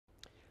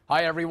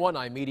Hi everyone,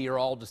 I'm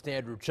meteorologist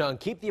Andrew Chung.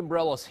 Keep the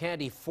umbrellas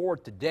handy for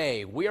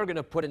today. We are going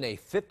to put in a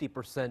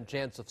 50%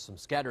 chance of some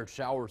scattered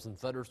showers and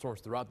thunderstorms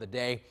throughout the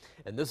day.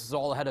 And this is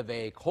all ahead of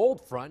a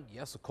cold front.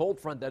 Yes, a cold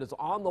front that is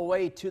on the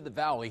way to the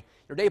valley.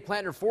 Your day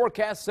planner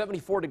forecast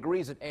 74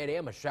 degrees at 8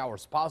 a.m. A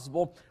showers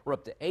possible. We're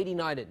up to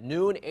 89 at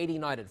noon,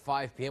 89 at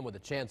 5 p.m. with a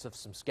chance of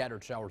some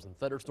scattered showers and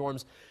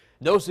thunderstorms.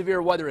 No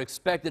severe weather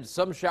expected.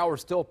 Some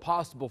showers still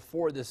possible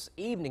for this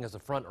evening as the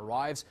front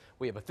arrives.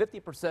 We have a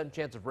 50%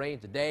 chance of rain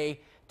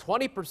today,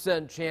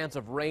 20% chance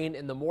of rain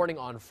in the morning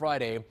on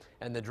Friday,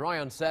 and the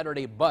dry on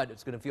Saturday, but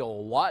it's going to feel a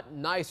lot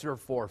nicer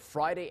for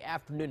Friday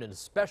afternoon and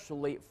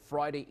especially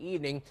Friday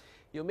evening.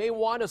 You may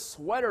want a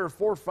sweater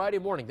for Friday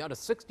morning, down to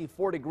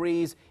 64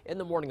 degrees in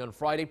the morning on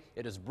Friday.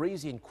 It is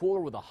breezy and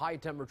cooler with a high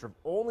temperature of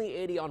only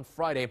 80 on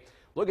Friday.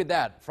 Look at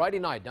that. Friday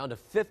night down to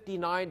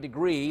 59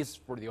 degrees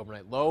for the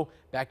overnight low.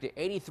 Back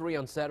to 83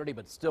 on Saturday,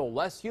 but still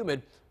less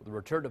humid with a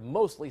return to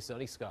mostly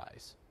sunny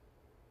skies.